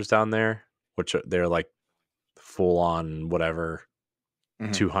lightsabers down there, which they're like full on whatever,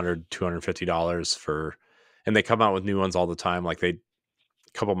 $250 for, and they come out with new ones all the time. Like a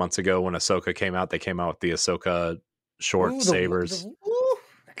couple months ago when Ahsoka came out, they came out with the Ahsoka short sabers.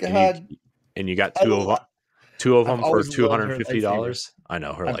 God. And you got two of them for $250. I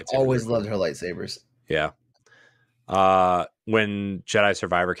know her lightsabers. Always loved her lightsabers. Yeah. When Jedi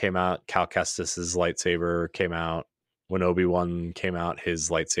Survivor came out, Cal Kestis's lightsaber came out. When Obi-Wan came out, his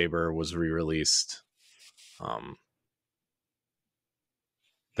lightsaber was re-released.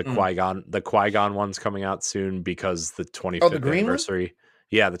 The Qui-Gon one's coming out soon because the 25th anniversary.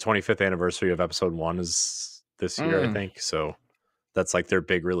 Yeah, the 25th anniversary of Episode 1 is this year, I think. So that's like their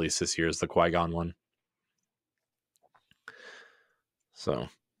big release this year is the Qui-Gon one. So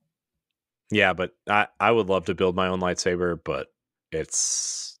yeah, but I would love to build my own lightsaber, but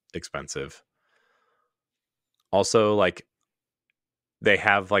it's expensive. Also, like they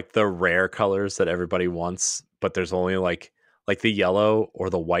have like the rare colors that everybody wants, but there's only like the yellow or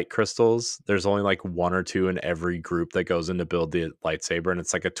the white crystals. There's only like one or two in every group that goes in to build the lightsaber, and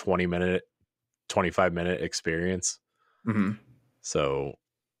it's like a 25-minute experience. So,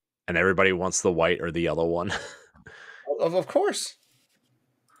 and everybody wants the white or the yellow one. Of course.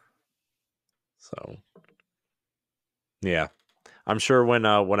 So, yeah, I'm sure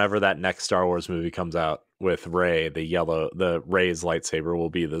whenever that next Star Wars movie comes out with Rey, the Rey's lightsaber will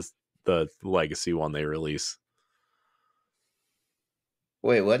be the legacy one they release.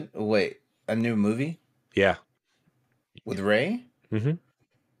 Wait, what? Wait, a new movie? Yeah, with Rey.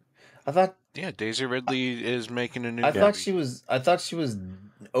 I thought. Yeah, Daisy Ridley is making a new. I thought she was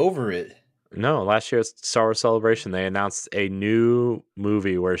over it. No, last year's Star Wars Celebration, they announced a new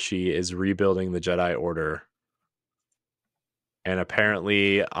movie where she is rebuilding the Jedi Order. And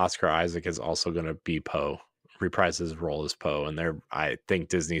apparently Oscar Isaac is also going to be Poe, reprise his role as Poe. And I think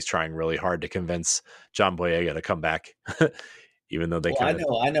Disney's trying really hard to convince John Boyega to come back, even though they I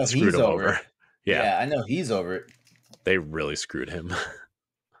know screwed he's him over. Yeah, I know he's over it. They really screwed him.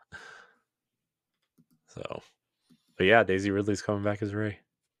 So, but yeah, Daisy Ridley's coming back as Rey.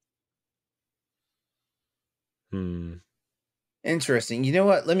 Interesting. You know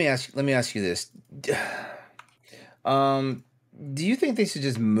what? Let me ask you this. Do you think they should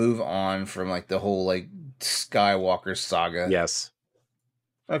just move on from like the whole like Skywalker saga? Yes.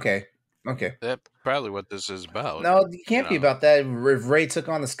 Okay. Okay. That's probably what this is about. No, it can't be about that. If Rey took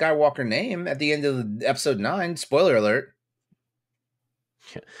on the Skywalker name at the end of episode 9, spoiler alert.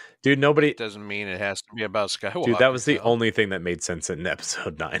 Dude, nobody. It doesn't mean it has to be about Skywalker. Dude, that was the only thing that made sense in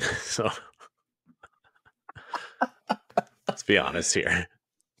episode 9. So let's be honest here.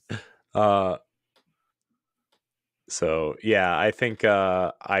 So yeah, I think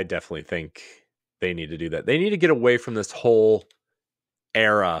I definitely think they need to do that. They need to get away from this whole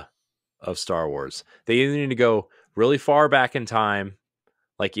era of Star Wars. They either need to go really far back in time,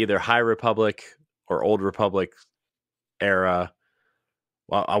 like either High Republic or Old Republic era.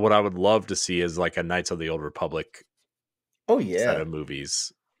 Well, what I would love to see is like a Knights of the Old Republic set of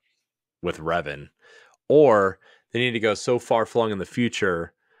movies with Revan. Or they need to go so far flung in the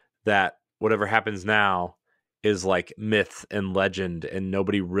future that whatever happens now is like myth and legend and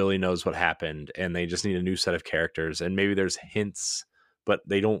nobody really knows what happened and they just need a new set of characters and maybe there's hints but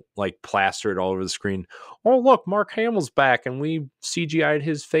they don't like plaster it all over the screen. Oh, look, Mark Hamill's back and we CGI'd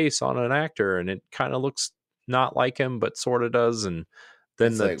his face on an actor and it kind of looks not like him but sort of does, and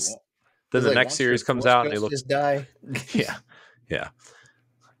then the next series comes out and they look just die. yeah.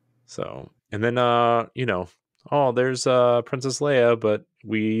 So, and then oh, there's Princess Leia, but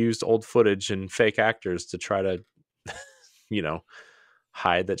we used old footage and fake actors to try to,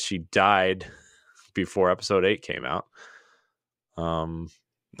 hide that she died before episode 8 came out. 9.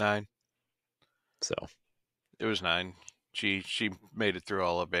 So it was 9. She made it through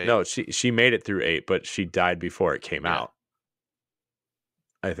all of 8. No, she made it through 8, but she died before it came out.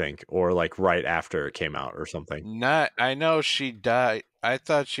 I think, or like right after it came out or something. I know she died. I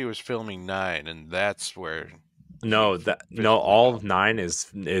thought she was filming 9, and that's where. No, all of 9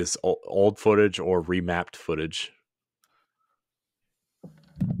 is old footage or remapped footage.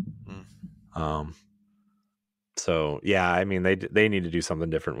 So yeah, I mean they need to do something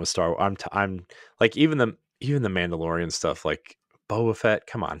different with Star Wars. I'm like even the Mandalorian stuff, like Boba Fett,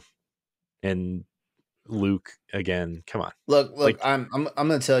 come on, and Luke again, come on. Look, like, I'm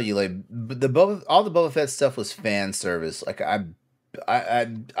gonna tell you, like all the Boba Fett stuff was fan service. Like I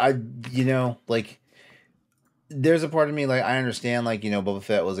like there's a part of me like I understand like Boba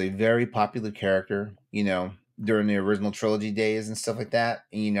Fett was a very popular character, during the original trilogy days and stuff like that.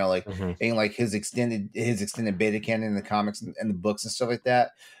 And, and like his extended beta canon in the comics and the books and stuff like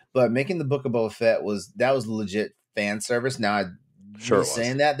that. But making the Book of Boba Fett was legit fan service. Now,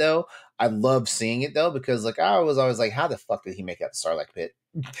 saying that though, I love seeing it though because like I was always like, how the fuck did he make out the Sarlacc pit?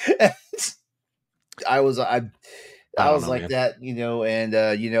 I was like, man. That,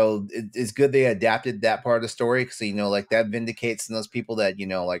 and it's good they adapted that part of the story because like that vindicates those people that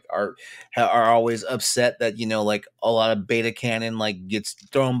like are always upset that like a lot of beta canon like gets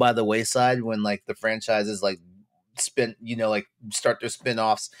thrown by the wayside when like the franchises like like start their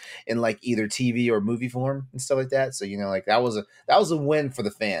spin-offs in like either TV or movie form and stuff like that. So like that was a win for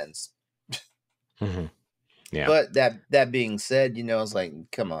the fans. Mm-hmm. Yeah. But that being said, it's like,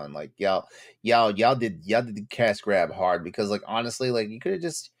 come on, like y'all did the cash grab hard because like honestly, like you could have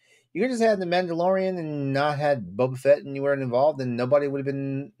just had the Mandalorian and not had Boba Fett and you weren't involved and nobody would have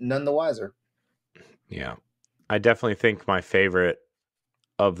been none the wiser. Yeah. I definitely think my favorite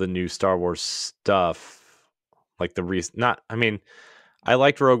of the new Star Wars stuff, like I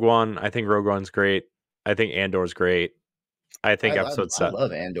liked Rogue One. I think Rogue One's great. I think Andor's great. I think episode 7. I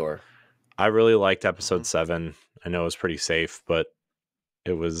love Andor. I really liked episode 7. I know it was pretty safe, but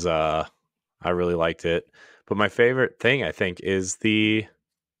it was, I really liked it. But my favorite thing, I think, is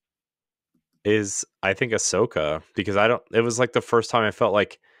Ahsoka, because it was like the first time I felt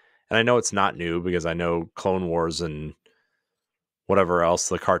like, and I know it's not new because I know Clone Wars and whatever else,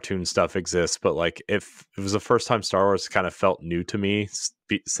 the cartoon stuff exists, but like if it was the first time Star Wars kind of felt new to me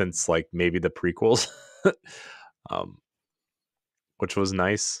since like maybe the prequels, which was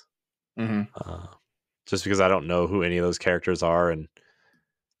nice. Mm-hmm. Just because I don't know who any of those characters are and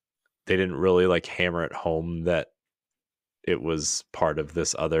they didn't really like hammer it home that it was part of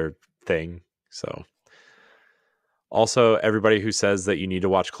this other thing. So also everybody who says that you need to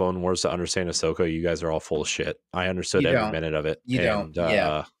watch Clone Wars to understand Ahsoka, you guys are all full of shit. I understood every minute of it.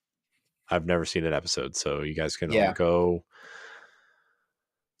 I've never seen an episode, so you guys can go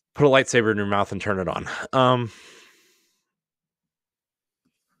put a lightsaber in your mouth and turn it on.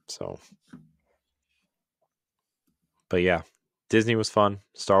 So, but yeah, Disney was fun.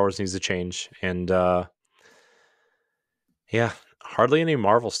 Star Wars needs to change. And hardly any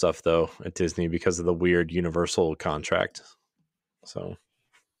Marvel stuff though at Disney because of the weird Universal contract. So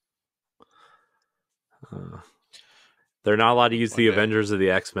they're not allowed to use the Avengers or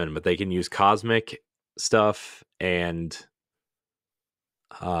the X-Men, but they can use cosmic stuff and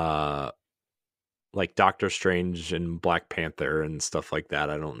like Doctor Strange and Black Panther and stuff like that.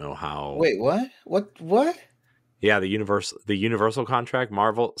 I don't know how. Wait, what? Yeah, the Universal contract,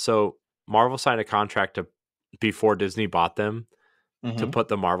 Marvel. So Marvel signed a contract before Disney bought them to put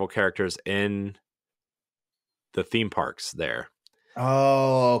the Marvel characters in the theme parks there.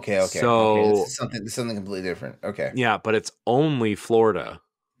 Oh, okay. So okay. This is something completely different. Okay. Yeah, but it's only Florida.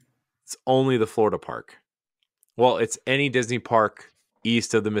 It's only the Florida park. Well, it's any Disney park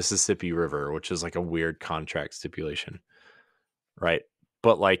east of the Mississippi River, which is like a weird contract stipulation. Right?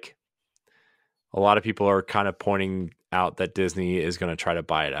 But like a lot of people are kind of pointing out that Disney is going to try to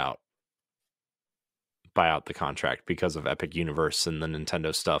buy out the contract because of Epic Universe and the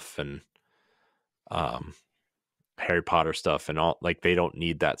Nintendo stuff and Harry Potter stuff and all. Like they don't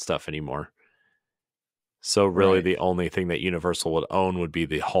need that stuff anymore. So really the only thing that Universal would own would be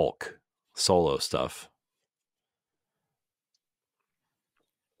the Hulk solo stuff,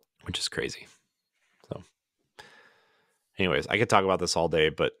 which is crazy. So anyways, I could talk about this all day,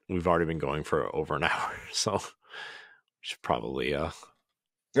 but we've already been going for over an hour. So we should probably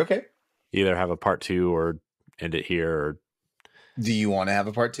okay. Either have a part 2 or end it here. Or do you want to have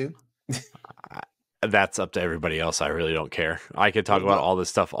a part 2? That's up to everybody else. I really don't care. I could talk about all this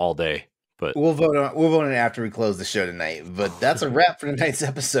stuff all day, but we'll vote on it after we close the show tonight. But that's a wrap for tonight's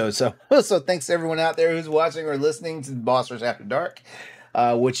episode. So thanks to everyone out there who's watching or listening to the Boss Rush After Dark,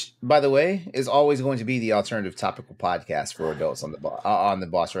 which, by the way, is always going to be the alternative topical podcast for adults on the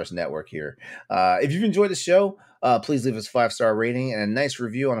Boss Rush Network here. If you've enjoyed the show, please leave us a 5-star rating and a nice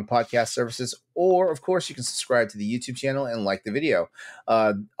review on the podcast services. Or, of course, you can subscribe to the YouTube channel and like the video.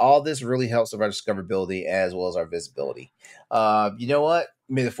 All this really helps with our discoverability as well as our visibility. You know what?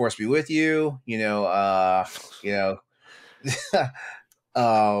 May the force be with you. Everybody's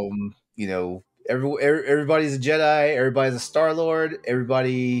a Jedi. Everybody's a Star-Lord.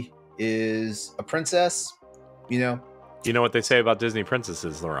 Everybody is a princess. You know what they say about Disney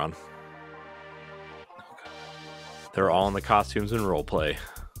princesses, LeRon? They're all in the costumes and role play.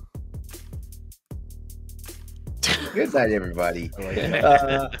 Good night, everybody.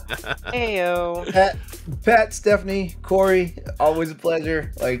 Heyo. Pat, Stephanie, Corey, always a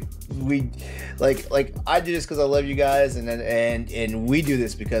pleasure. I do this because I love you guys, and we do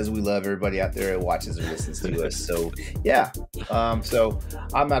this because we love everybody out there that watches and listens to us. So yeah. So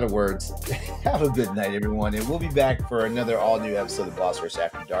I'm out of words. Have a good night, everyone, and we'll be back for another all new episode of Boss Rush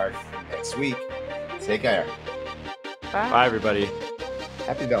After Dark next week. Take care. Bye, everybody.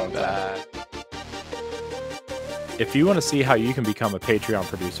 Happy Valentine's. If you want to see how you can become a Patreon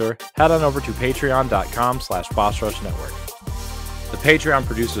producer, head on over to patreon.com/BossRushNetwork. The Patreon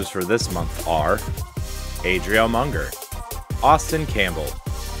producers for this month are Adriel Munger, Austin Campbell,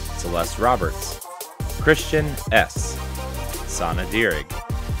 Celeste Roberts, Christian S., Sana Dirrig,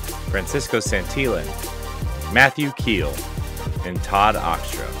 Francisco Santillan, Matthew Keel, and Todd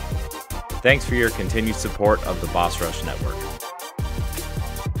Oxtra. Thanks for your continued support of the Boss Rush Network.